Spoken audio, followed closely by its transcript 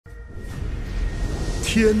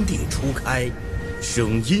天地初开，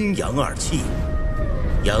生阴阳二气，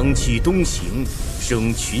阳气东行，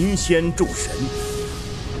生群仙众神；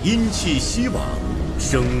阴气西往，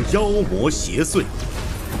生妖魔邪祟。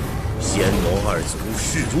仙魔二族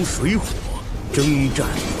势如水火，征战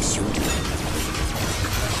不休。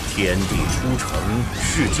天地初成，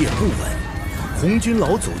世界不稳。 红军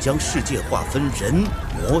老祖将世界划分人、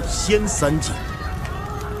魔、仙三界，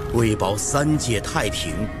为保三界太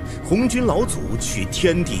平，红军老祖取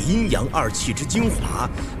天地阴阳二气之精华，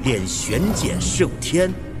炼玄剑圣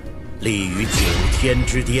天，立于九天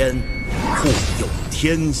之巅，护佑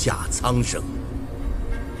天下苍生。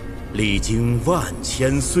历经万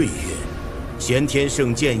千岁月，玄天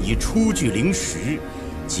圣剑已初具灵识，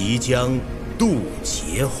即将渡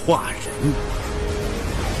劫化人。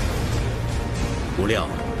 不料，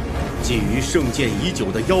觊觎圣剑已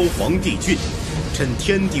久的妖皇帝俊，趁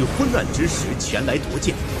天地昏暗之时前来夺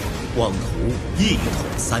剑，妄图一统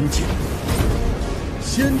三界。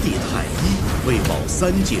先帝太一为保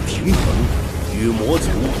三界平衡，与魔族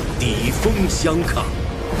抵锋相抗。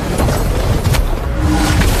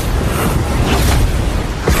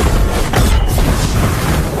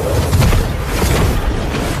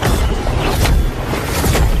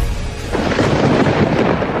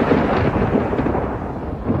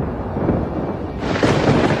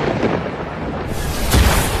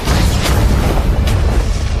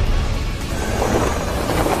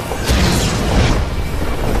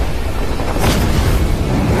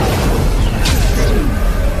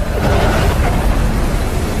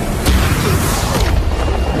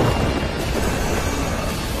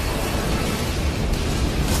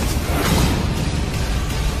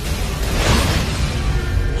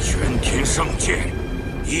 圣剑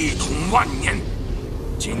一统万年，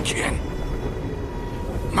今天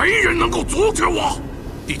没人能够阻止我。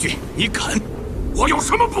帝君，你敢？我有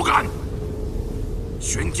什么不敢？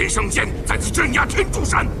玄天圣剑在此镇压天柱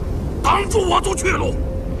山，挡住我族去路。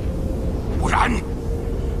不然，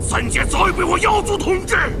三界早已被我妖族统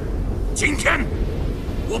治。今天，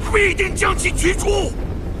我必定将其取出。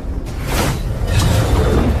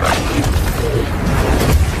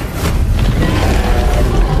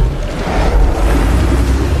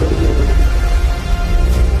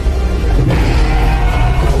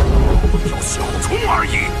 小虫而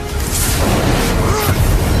已。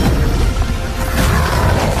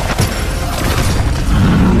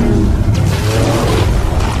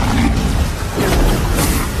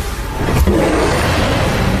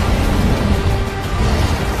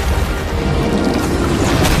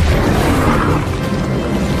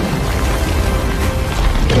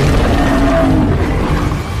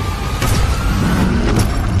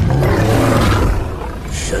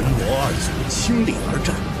神魔二族倾力而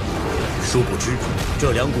战。 殊不知，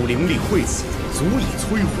这两股灵力会死，足以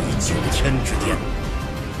摧毁九天之巅。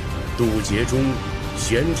渡劫中，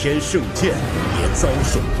玄天圣剑也遭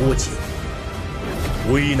受波及。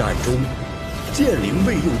危难中，剑灵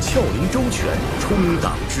未用鞘灵周全冲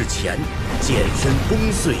挡至前，剑身崩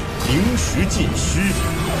碎，灵石尽失，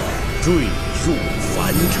坠入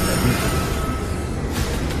凡尘。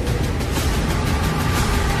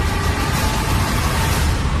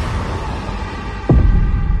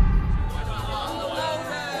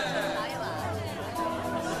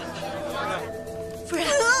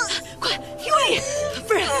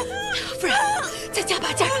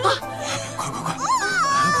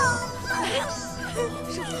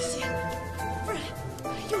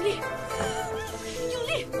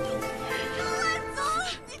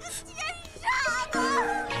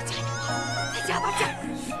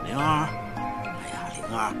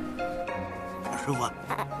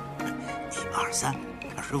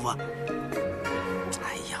 师傅，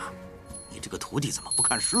哎呀，你这个徒弟怎么不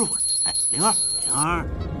看师傅呢？哎，灵儿，灵儿，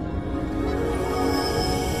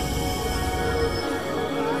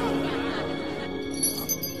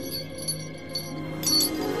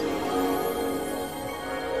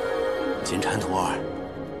金蝉徒儿，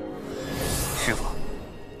师傅，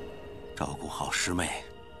照顾好师妹，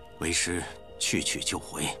为师去就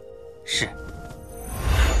回。是。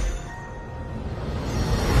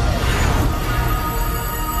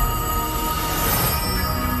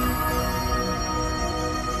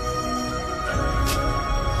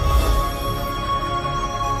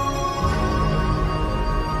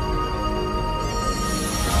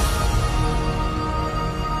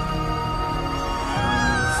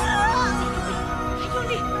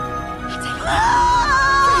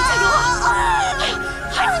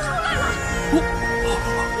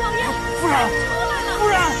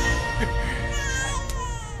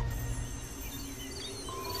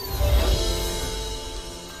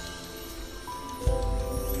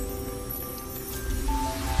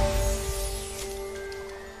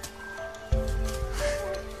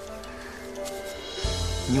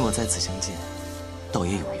你我在此相见，倒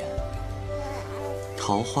也有缘。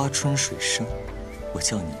桃花春水生，我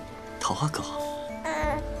叫你桃花哥好。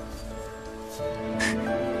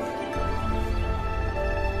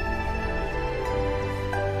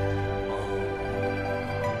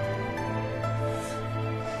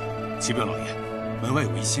启禀老爷，门外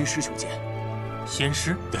有一仙师求见。仙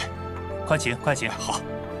师？对，快请，快请。好。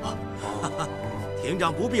庭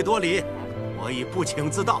长不必多礼，我已不请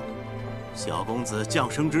自到。小公子降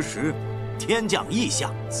生之时，天降异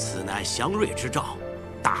象，此乃祥瑞之兆，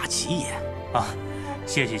大吉也。啊，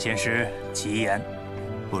谢谢仙师吉言。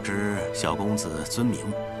不知小公子尊名？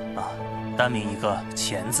啊，单名一个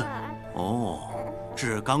钱字。哦，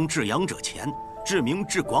至刚至阳者钱，至明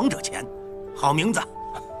至广者钱，好名字。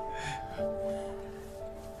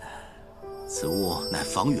此物乃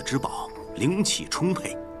防御之宝，灵气充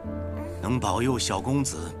沛，能保佑小公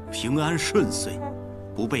子平安顺遂，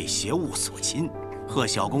不被邪物所侵，贺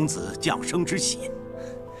小公子降生之喜。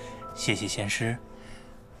谢谢仙师。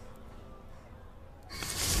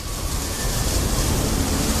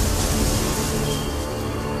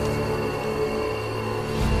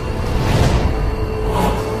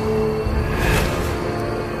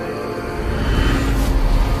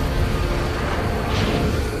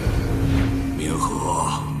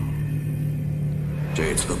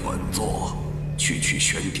这次本作区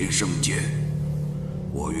玄天圣剑，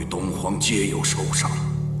我与东皇皆有受伤，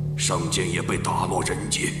圣剑也被打落人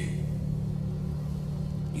间。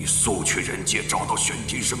你速去人界找到玄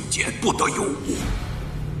天圣剑，不得有误。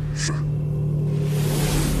是。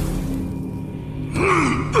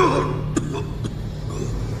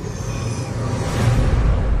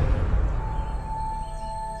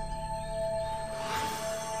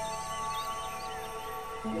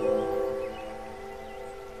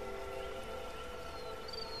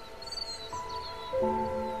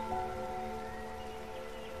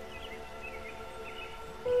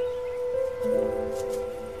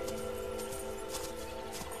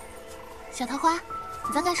小桃花，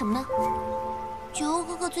你在干什么呢？觉欧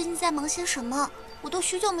哥哥最近在忙些什么？我都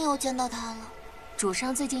许久没有见到他了。主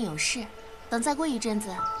上最近有事，等再过一阵子，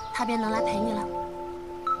他便能来陪你了。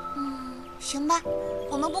行吧，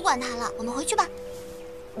我们不管他了，我们回去吧。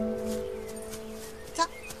走。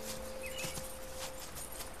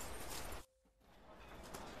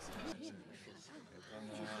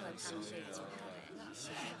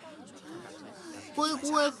龟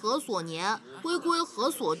龟何所年？龟龟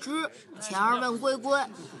何所知？前儿问龟龟，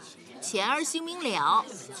前儿心明了。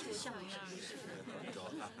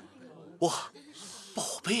哇，宝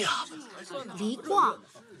贝啊！离卦，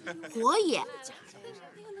火也。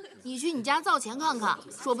你去你家灶前看看，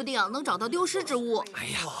说不定能找到丢失之物。哎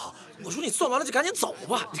呀，我说你算完了就赶紧走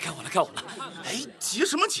吧！你看我了，看我了。哎，急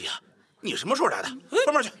什么急啊？你什么时候来的？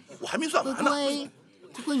慢慢去，我还没算完呢。龟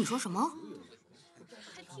龟，你说什么？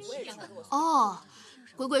哦，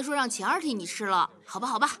龟龟说让钱儿替你吃了，好吧，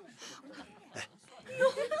好吧。哎，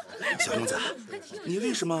小公子，你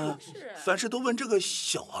为什么凡事都问这个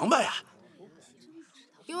小王八呀？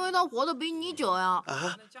因为他活得比你久呀。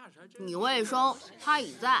啊？你未生，他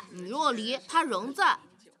已在；你若离，他仍在。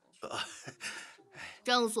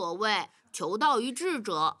正所谓，求道于智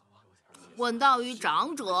者，问道于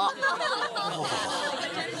长者。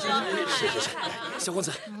是，小公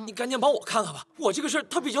子，你赶紧帮我看看吧，我这个事儿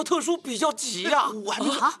它比较特殊，比较急呀。我还没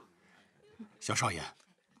好。小少爷，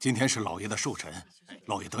今天是老爷的寿辰，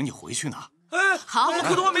老爷等你回去呢。哎，好，我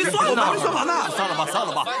可都还没算呢，还没算完呢。散了吧，散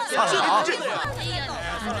了吧，散了啊！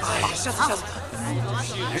哎，下次。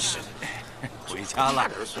是，回家了。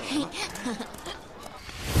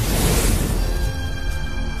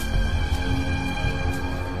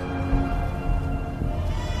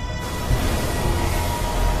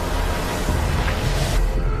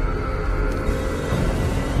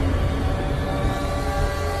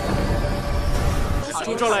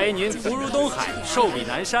祝赵老爷您福如东海，寿比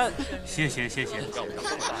南山。谢谢。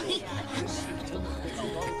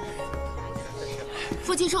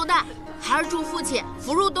父亲寿诞，孩儿祝父亲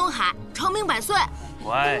福如东海，长命百岁。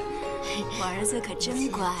乖，我儿子可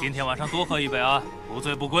真乖。今天晚上多喝一杯啊，不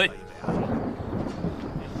醉不归。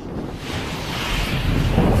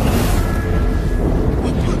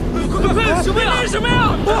快！什么呀？什么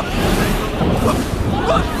呀？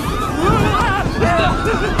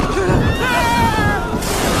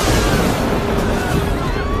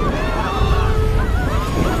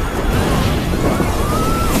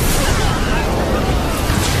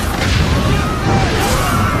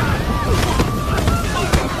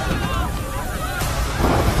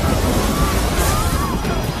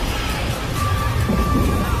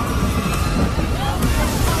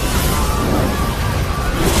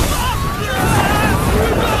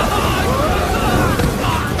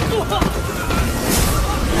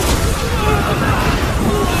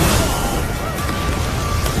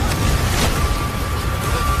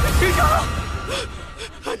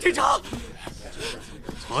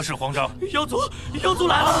何事慌张？妖族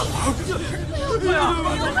来了！快啊！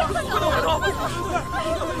快走！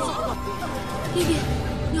弟弟，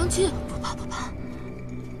娘亲，不怕不怕。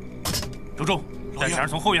周仲，带婵儿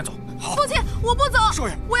从后院走。父亲，我不走，少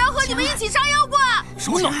爷，我要和你们一起杀妖怪。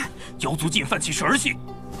胡闹！妖族进犯岂是儿戏？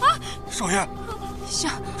啊！少爷，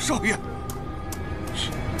少爷。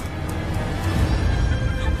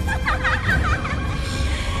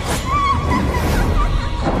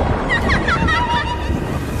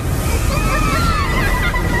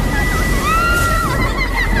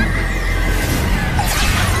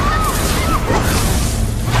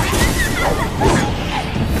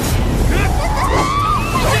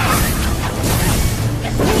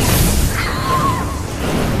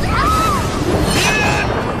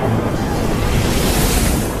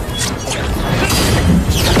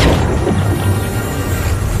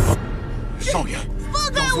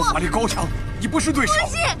法力高强，你不是对手，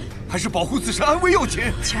还是保护自身安危要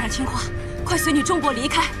紧。晴儿听话，快随女中伯离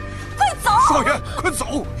开，快走！少爷，快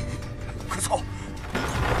走，快走！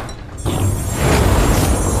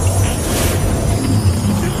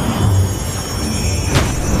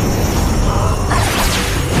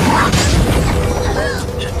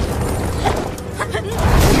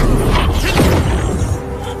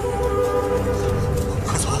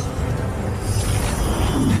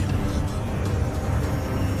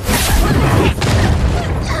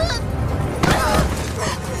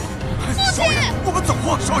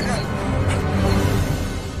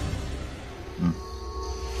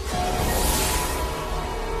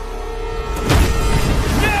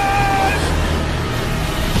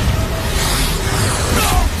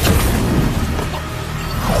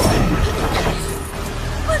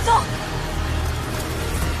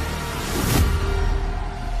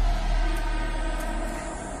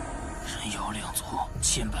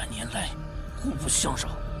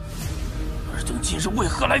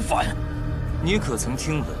你可曾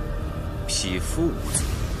听闻“匹夫无罪，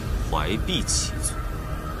怀璧其罪”？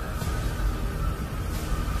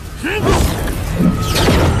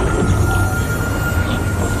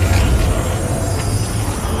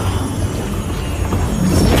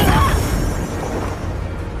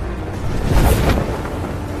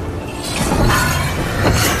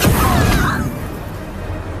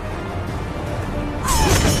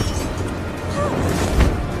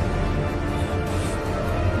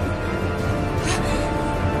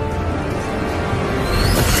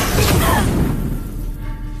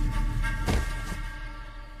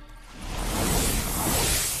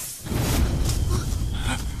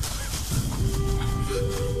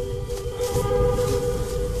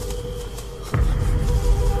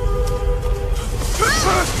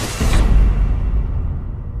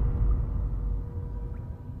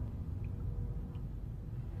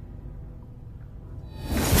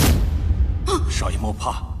少爷莫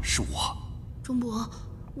怕，是我。钟伯，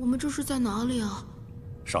我们这是在哪里啊？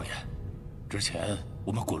少爷，之前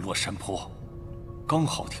我们滚落山坡，刚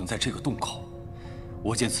好停在这个洞口。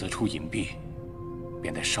我见此处隐蔽，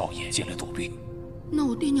便带少爷进来躲避。那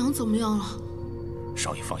我爹娘怎么样了？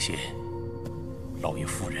少爷放心，老爷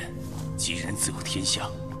夫人吉人自有天相，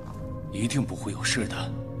一定不会有事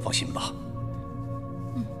的，放心吧。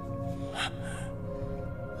嗯。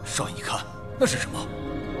少爷，你看那是什么？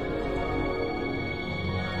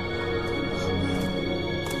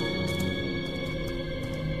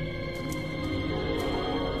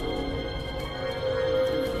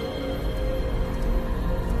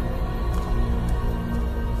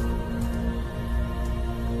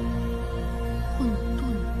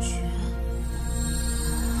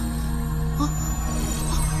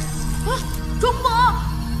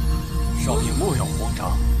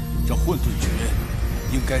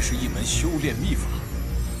应该是一门修炼秘法，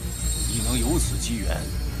你能有此机缘，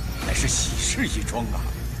乃是喜事一桩啊！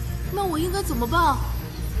那我应该怎么办？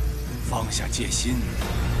放下戒心，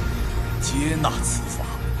接纳此法。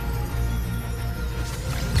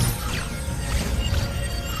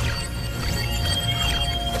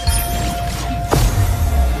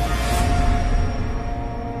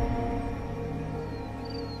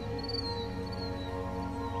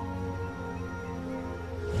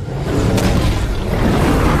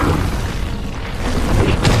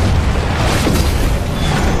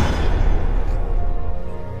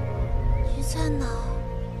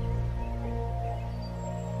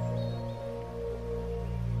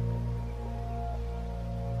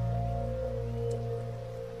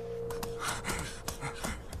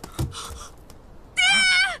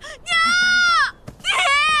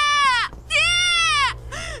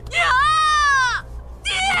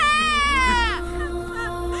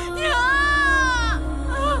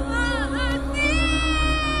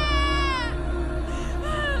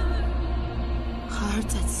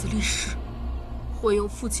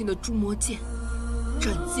父亲的诛魔剑，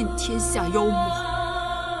斩尽天下妖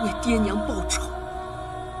魔，为爹娘报仇。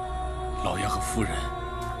老爷和夫人，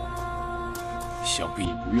想必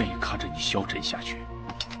也不愿意看着你消沉下去。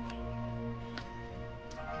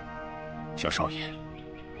小少爷，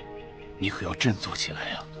你可要振作起来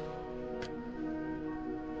呀！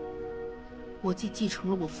我既继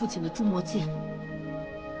承了我父亲的诛魔剑，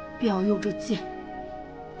便要用这剑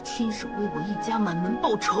亲手为我一家满门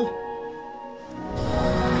报仇。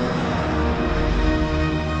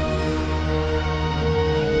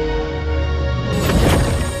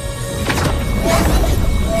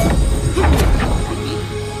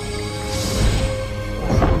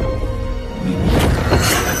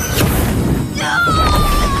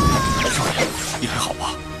少爷，你还好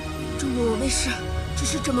吧？周末我没事，只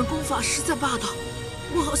是这门功法实在霸道，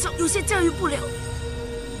我好像有些驾驭不了。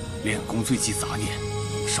练功最忌杂念，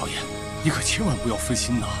少爷，你可千万不要分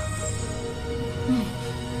心呐。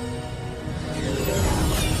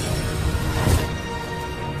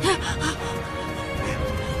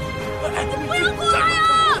不要过来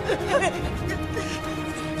呀！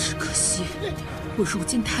只可惜我如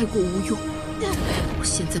今太过无用，我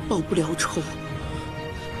现在报不了仇。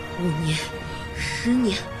5年、10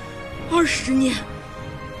年、20年，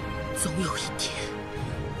总有一天，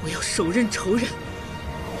我要手刃仇人，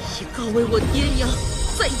以告慰我爹娘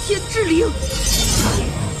在天之灵。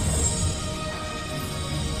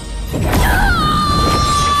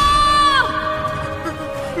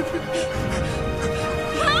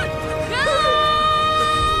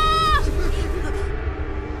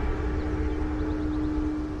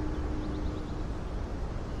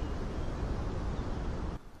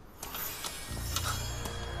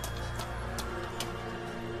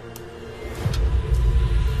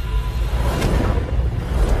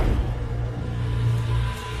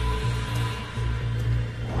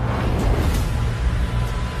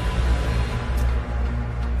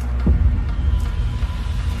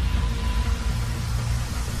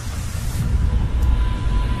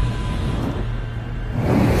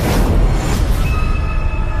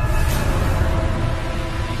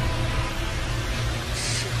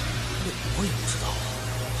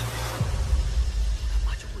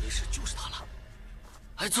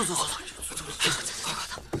走，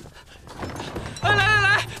哎，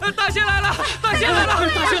来，大仙来了，大仙来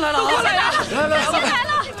了，过来呀！来，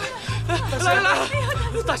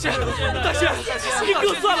大仙，你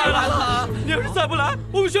可算来了！你要是再不来，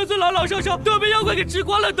我们玄村老少少都要被妖怪给吃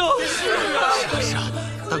光了都。是啊，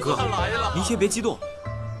大哥，您先别激动，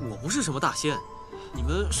我不是什么大仙，你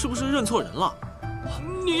们是不是认错人了？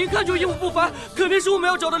你一看就衣服不凡，肯定是我们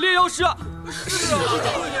要找的猎妖师。是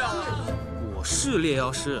啊，我是猎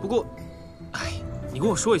妖师，不过，你跟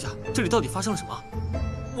我说一下，这里到底发生了什么？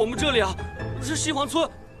我们这里啊，是西黄村，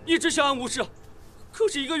一直相安无事，可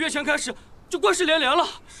是1个月前开始就怪事连连了。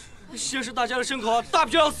先是大家的牲口大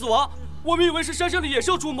批量死亡，我们以为是山上的野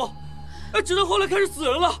兽出没，直到后来开始死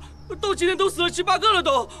人了，到今天都死了7、8个了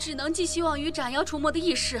都。只能寄希望于斩妖除魔的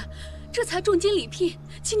义士，这才重金礼聘，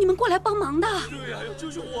请你们过来帮忙的。对呀，要救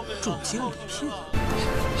救我们！重金礼聘。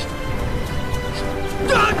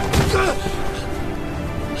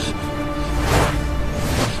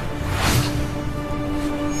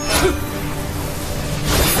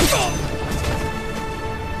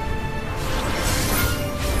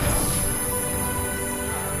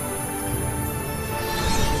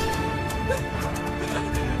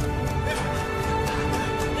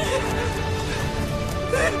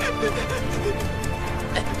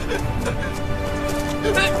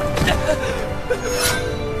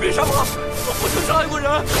别杀我！我就是爱国人。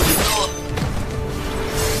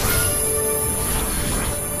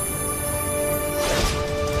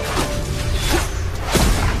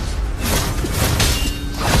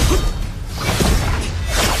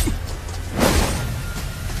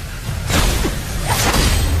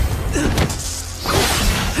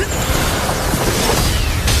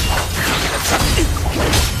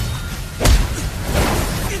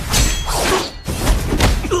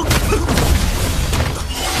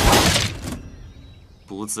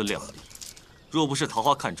不自量力，若不是桃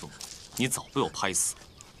花看中你，早被我拍死了。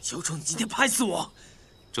有种你今天拍死我！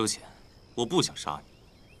周乾，我不想杀你，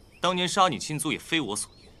当年杀你亲族也非我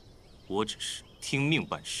所愿，我只是听命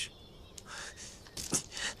办事。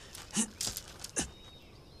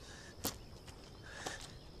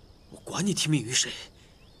我管你听命于谁，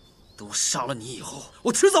等我杀了你以后，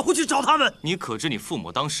我迟早会去找他们。你可知你父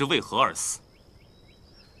母当时为何而死？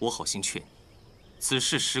我好心劝你，此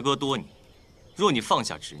事时隔多年，若你放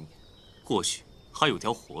下执念，或许还有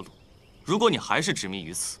条活路。如果你还是执迷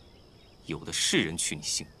于此，有的是人取你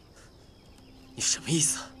性命。你什么意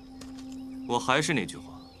思？我还是那句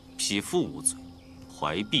话，匹夫无罪，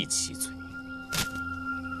怀璧其罪。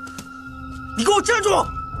你给我站住！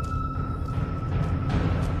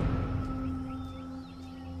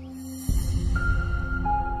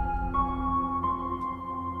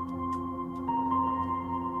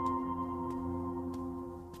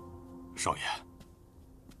少爷，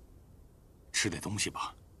吃点东西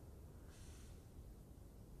吧。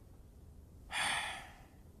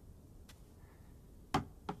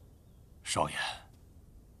少爷，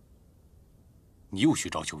你又去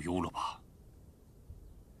找九幽了吧？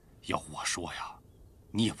要我说呀，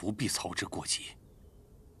你也不必操之过急。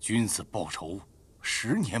君子报仇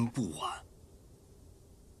，10年不晚。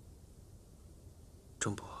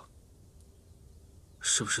钟伯，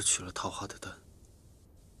是不是取了桃花的丹？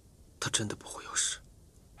他真的不会有事？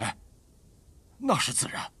哎，那是自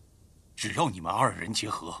然。只要你们2人结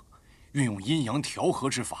合，运用阴阳调和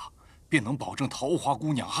之法，便能保证桃花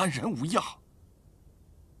姑娘安然无恙。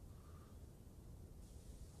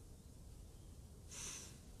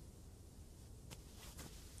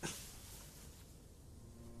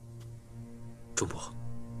钟伯，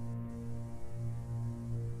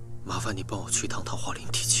麻烦你帮我去趟桃花林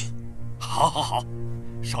提亲。好，好，好，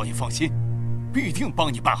少爷放心，必定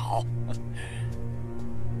帮你办好。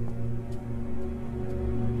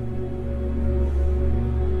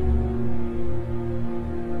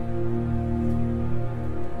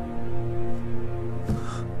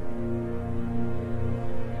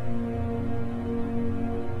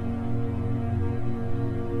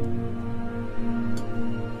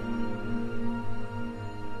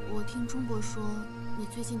我听钟伯说，你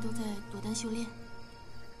最近都在夺丹修炼。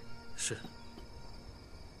是。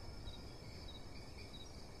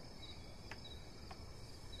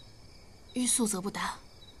欲速则不达，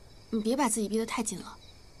你别把自己逼得太紧了。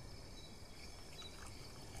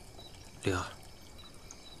灵儿，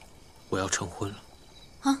我要成婚了。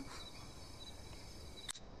啊！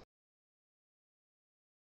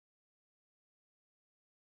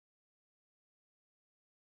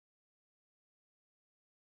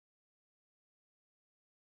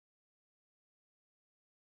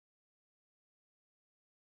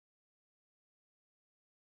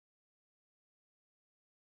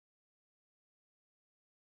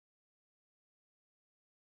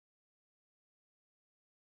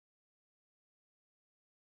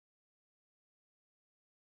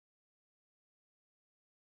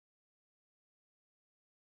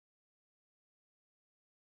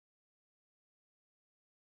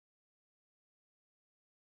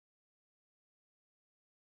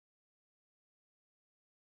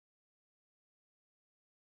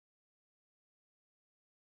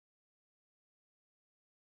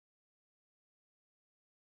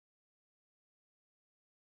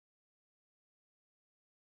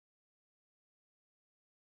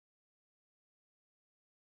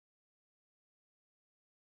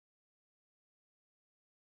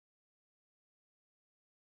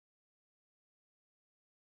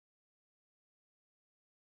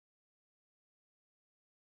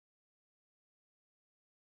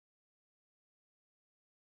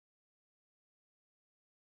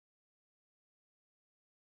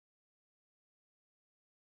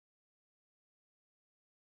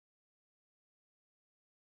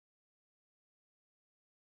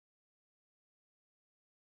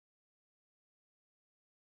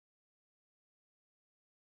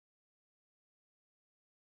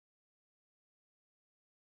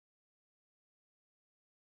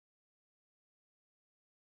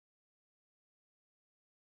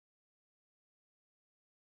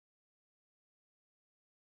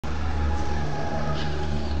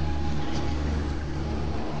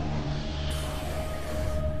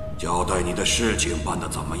交代你的事情办得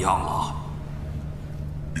怎么样了？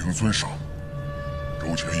禀尊上，周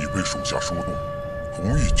乾已被属下说动，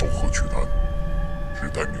同意交合娶丹，只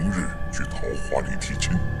待明日去桃花林提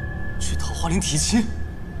亲。去桃花林提亲？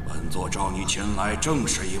本座召你前来，正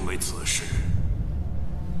是因为此事。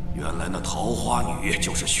原来那桃花女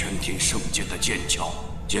就是玄天圣剑的剑鞘，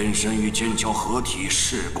剑身与剑鞘合体，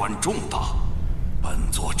事关重大。本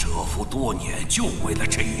座蛰伏多年，就为了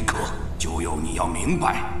这一刻。就有你要明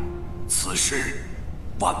白，此事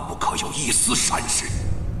万不可有一丝闪失。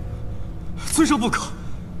尊上不可！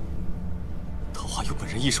桃花有本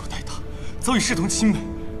人一手带大，早已视同亲妹，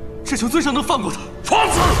只求尊上能放过她。放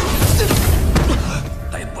肆！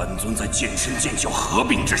待本尊在剑身剑鞘合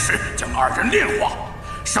并之时，将2人炼化，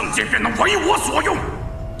圣剑便能为我所用。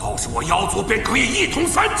到时我妖族便可以一统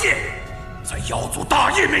3界，在妖族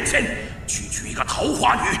大业面前，区区一个桃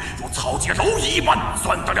花女如草芥蝼蚁一般，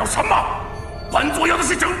算得了什么？本座要的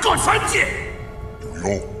是整个3界。有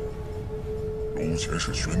妖，龙前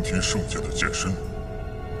是玄天圣剑的剑身，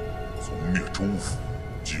灭周府，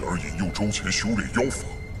继而引诱周乾修炼妖法。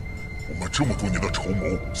我们这么多年的筹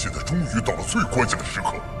谋，现在终于到了最关键的时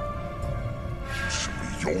刻。身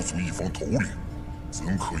为妖族一方头领，怎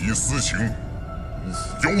可因私情辜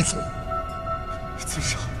负妖宗？尊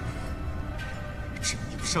上，只要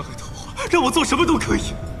你不伤害桃花，让我做什么都可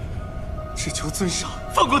以。只求尊上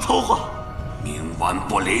放过桃花。冥顽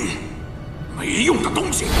不灵，没用的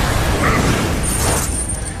东西！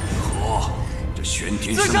可这玄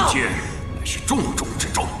天圣剑乃是重中之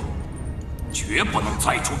重，绝不能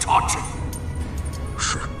再出差池。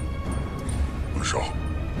是，尊上，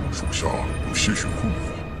属下有些许困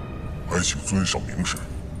惑，还请尊上明示。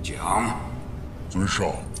讲。尊上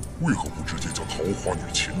为何不直接将桃花女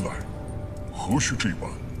擒来？何须这般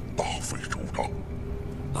大费周章？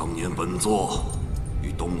当年本座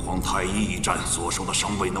与东皇太一一战所受的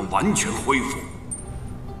伤未能完全恢复，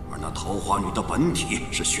而那桃花女的本体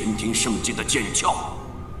是玄天圣剑的剑鞘，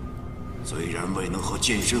虽然未能和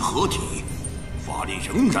剑身合体，法力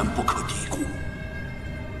仍然不可低估。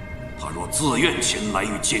她若自愿前来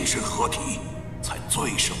与剑身合体，才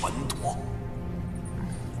最是稳妥。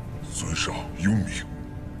尊上英明。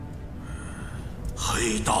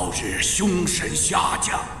黑道日凶神下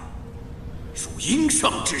降，属阴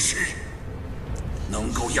盛之时，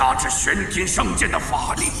能够压制玄天圣剑的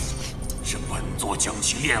法力，是本座将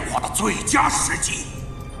其炼化的最佳时机。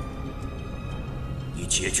你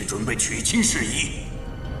且去准备娶亲事宜，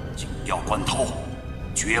紧要关头，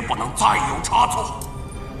绝不能再有差错。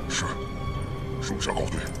是，属下告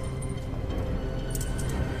退。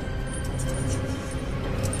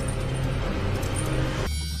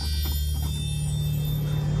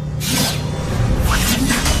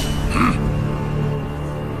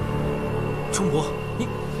钟伯，你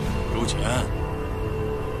周乾，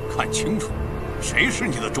看清楚，谁是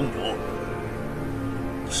你的钟伯？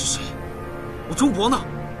你是谁？我钟伯呢？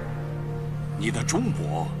你的钟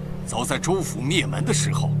伯早在周府灭门的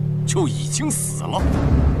时候就已经死了。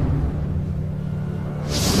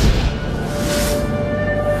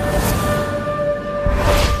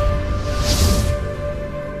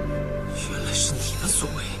原来是你的所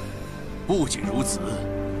为。不仅如此，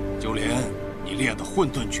就连你练的混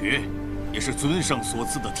沌诀，也是尊上所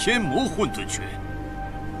赐的天魔混沌诀。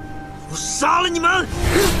我杀了你们！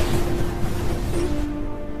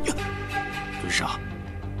尊上，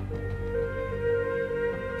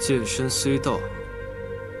剑身虽到，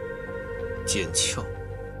剑鞘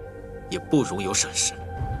也不容有闪失，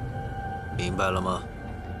明白了吗？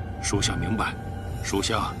属下明白，属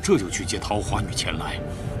下这就去接桃花女前来。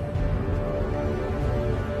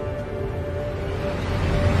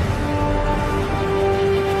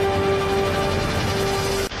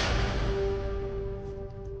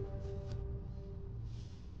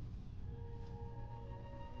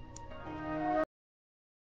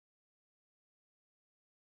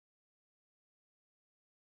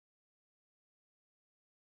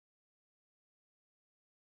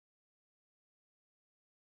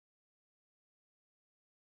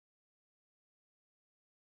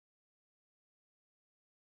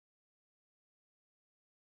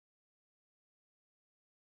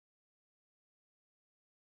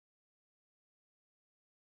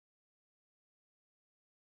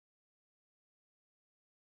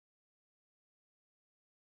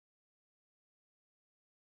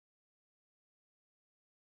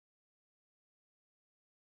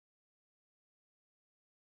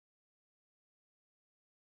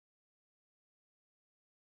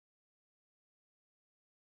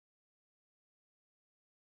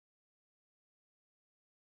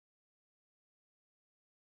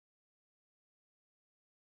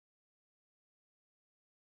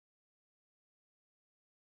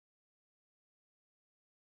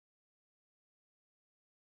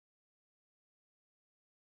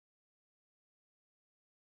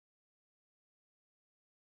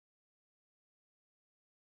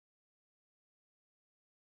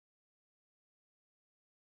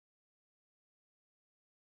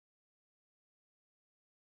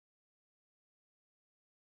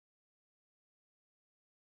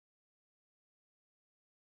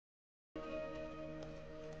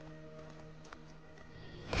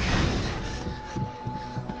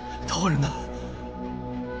桃花人呢？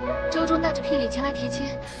周中带着聘礼前来提亲，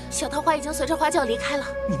小桃花已经随着花轿离开了。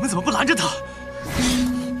你们怎么不拦着他？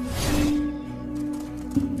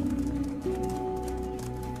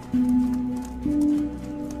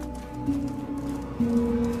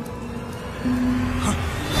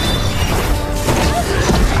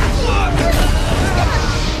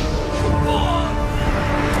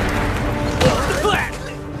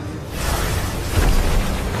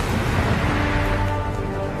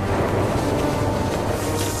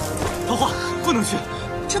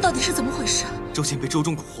周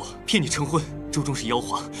中蛊惑，骗你成婚。周中是妖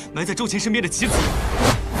皇埋在周乾身边的棋子。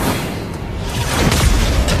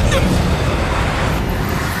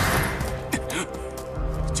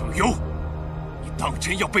九幽，你当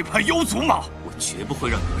真要背叛妖族吗？我绝不会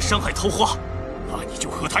让你们伤害桃花。那你就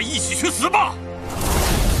和他一起去死吧！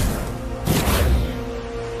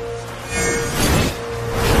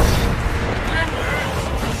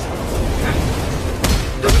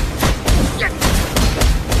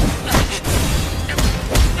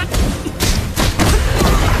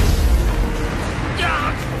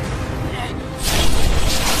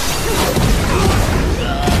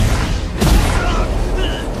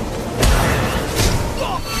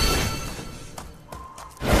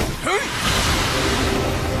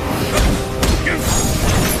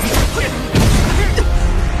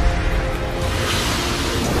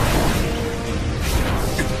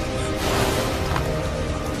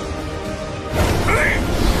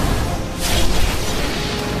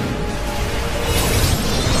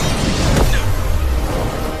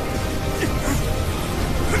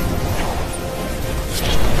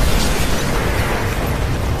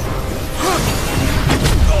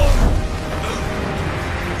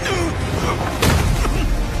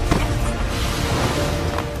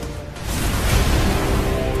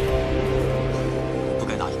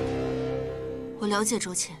了解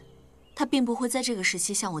周乾，他并不会在这个时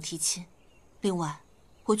期向我提亲。另外，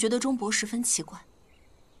我觉得钟伯十分奇怪。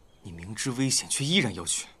你明知危险，却依然要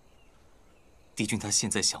去。帝君他现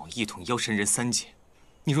在想要一统妖神人三界，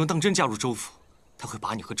你若当真加入周府，他会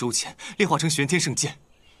把你和周乾炼化成玄天圣剑。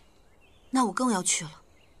那我更要去了。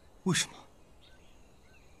为什么？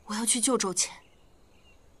我要去救周乾。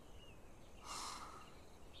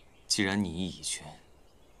既然你意已决，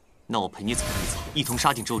那我陪你走一走，一同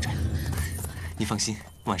杀进周宅。你放心，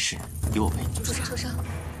万事有我陪你。受伤。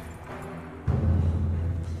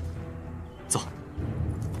走。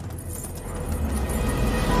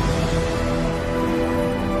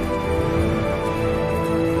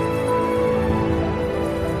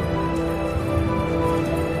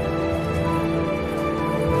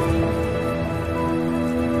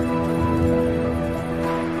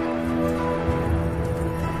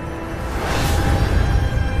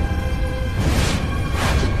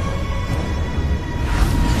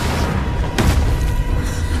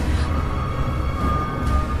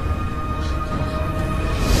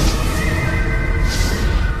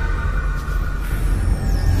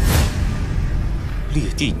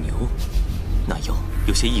地牛，那妖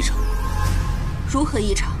有些异常。如何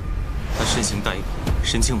异常？他身形呆滞，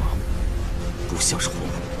神情麻木，不像是活物。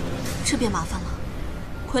这便麻烦了。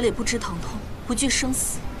傀儡不知疼痛，不惧生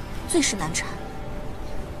死，最是难缠。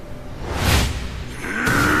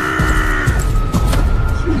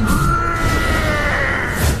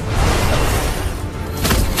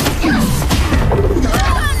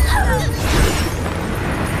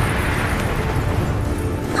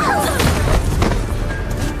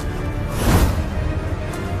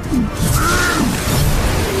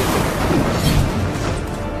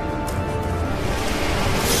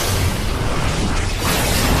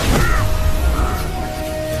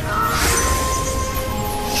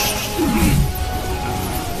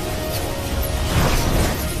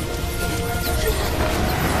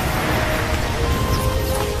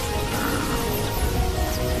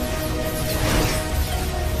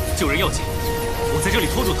救人要紧，我在这里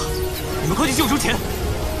拖住他，你们快去救周乾。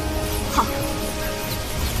好。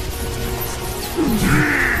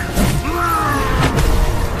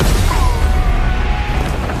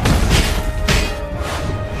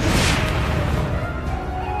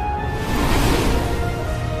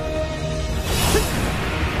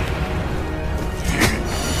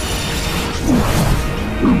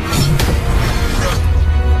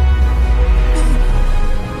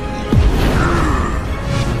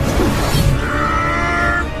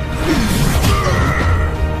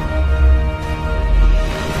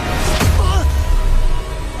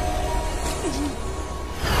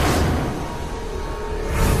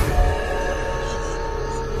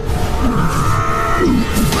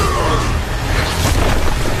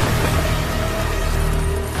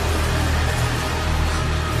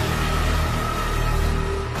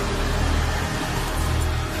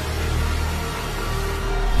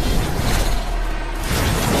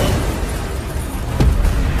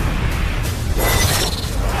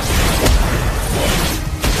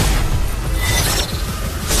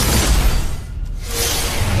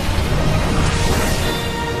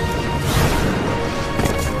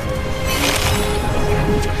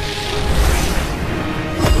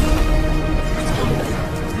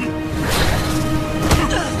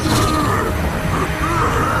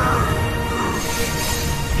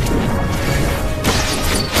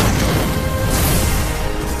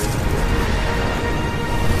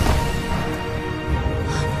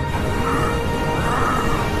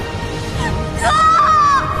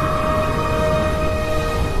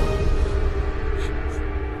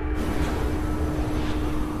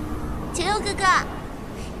哥哥，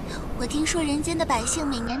我听说人间的百姓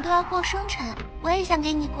每年都要过生辰，我也想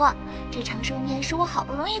给你过。这长寿面是我好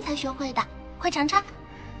不容易才学会的，快尝尝。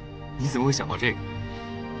你怎么会想到这个？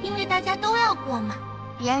因为大家都要过嘛，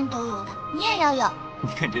别人都有的，你也要有。你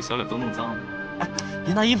看你这小脸都弄脏了，哎，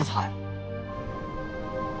别拿衣服擦呀。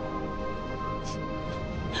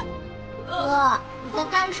哥，你在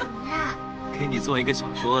干什么呀？给你做一个小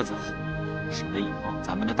桌子，省得以后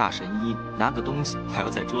咱们的大神医拿个东西还要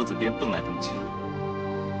在桌子边蹦来蹦去。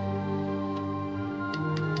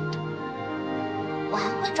我还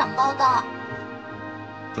会长高的。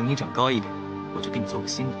等你长高一点，我就给你做个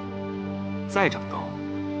新的；再长高，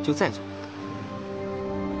就再做一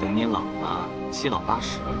个。等你老了，7老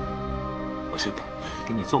80，我就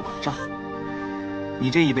给你做碗帐。你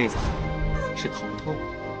这一辈子是逃不脱我。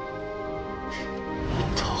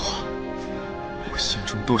桃花，我心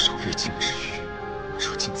中多少未尽之欲，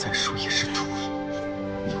如今再说也是徒意。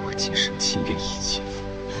你我今生情缘已尽，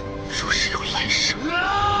若是有来生。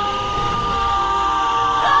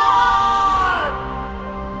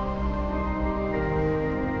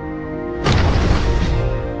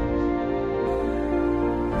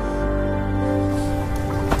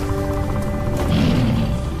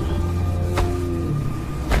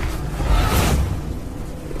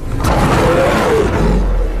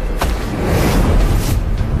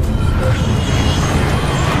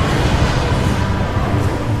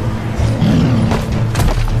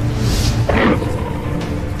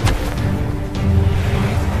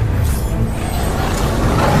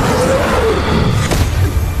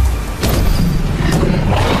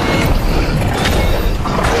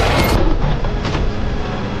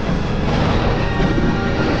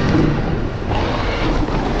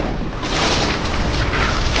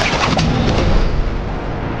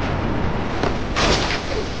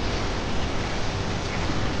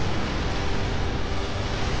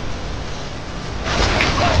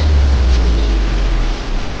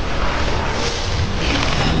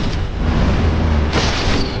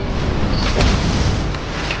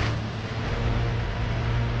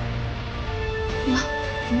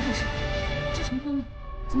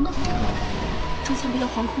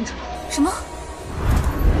什么？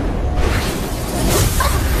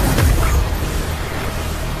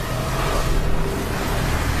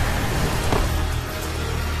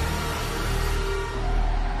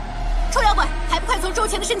臭妖怪，还不快从周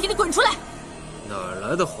乾的身体里滚出来！哪儿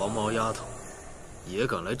来的黄毛丫头，也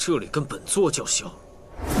敢来这里跟本座叫嚣？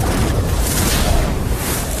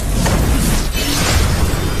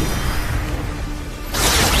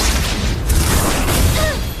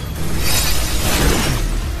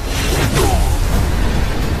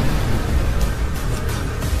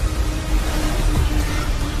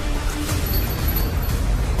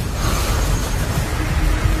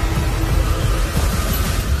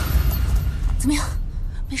怎么样？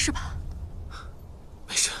没事吧？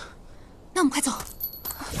没事。那我们快走。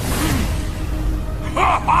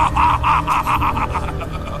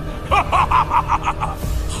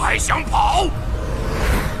还想跑？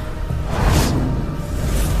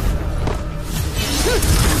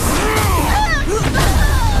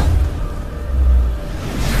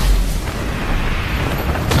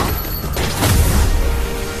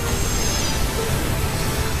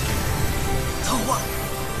桃花。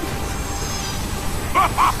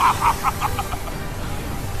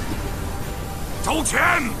周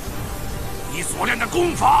乾，你所练的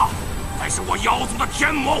功法，乃是我妖族的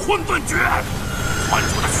天魔混沌诀，传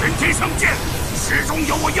出的玄天神剑，始终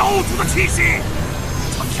有我妖族的气息。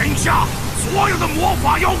这天下所有的魔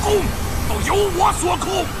法妖功，都由我所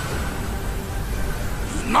控。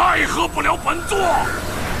你奈何不了本座，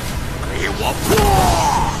给我破！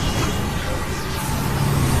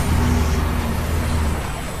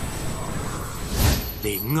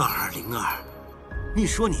灵儿，灵儿，你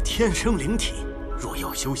说你天生灵体，若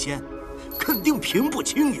要修仙，肯定平步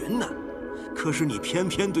青云呢。可是你偏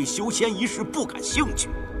偏对修仙一事不感兴趣，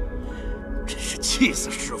真是气死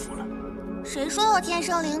师傅了。谁说我天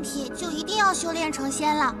生灵体就一定要修炼成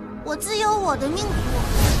仙了？我自有我的命途。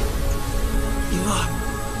灵儿，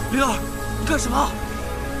灵儿，你干什么？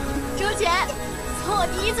周乾，从我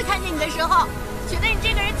第一次看见你的时候，觉得你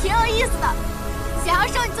这个人挺有意思的，想要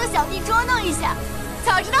收你做小弟捉弄一下。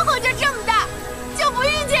早知道后劲这么大，就不遇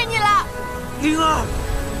见你了。灵儿，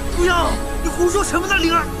不要！你胡说什么呢，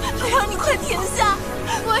灵儿？灵儿，你快停下！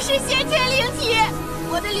我是先天灵体，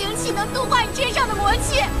我的灵气能度化你身上的魔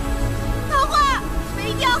气。桃花，我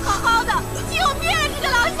一定要好好的替我灭了这个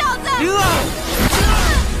老小子。灵儿，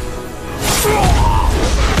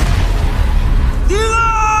灵儿！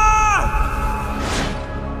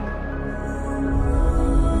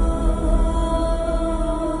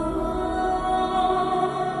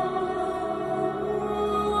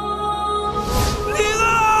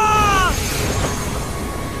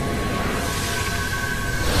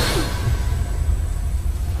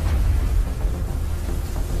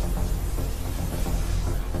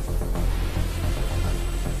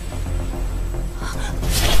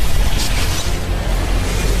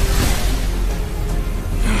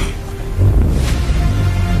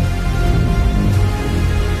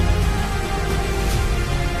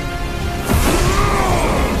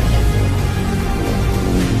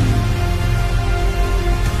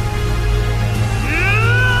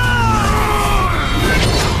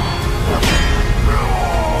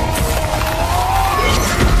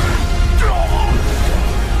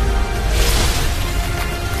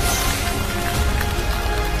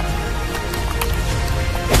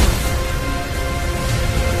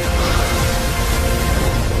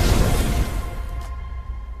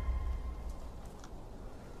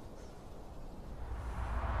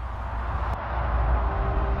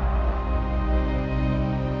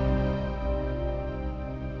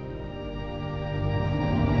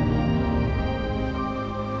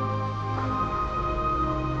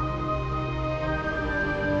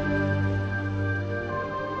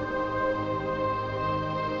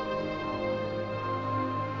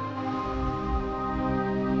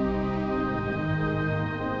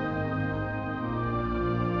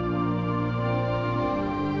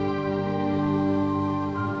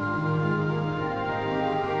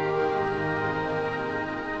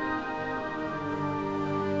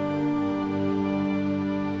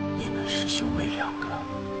师兄妹两个，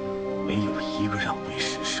没有一个让为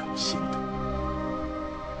师省心的。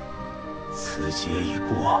此劫一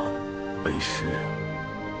过，为师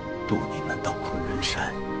渡你们到昆仑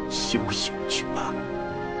山修行去吧。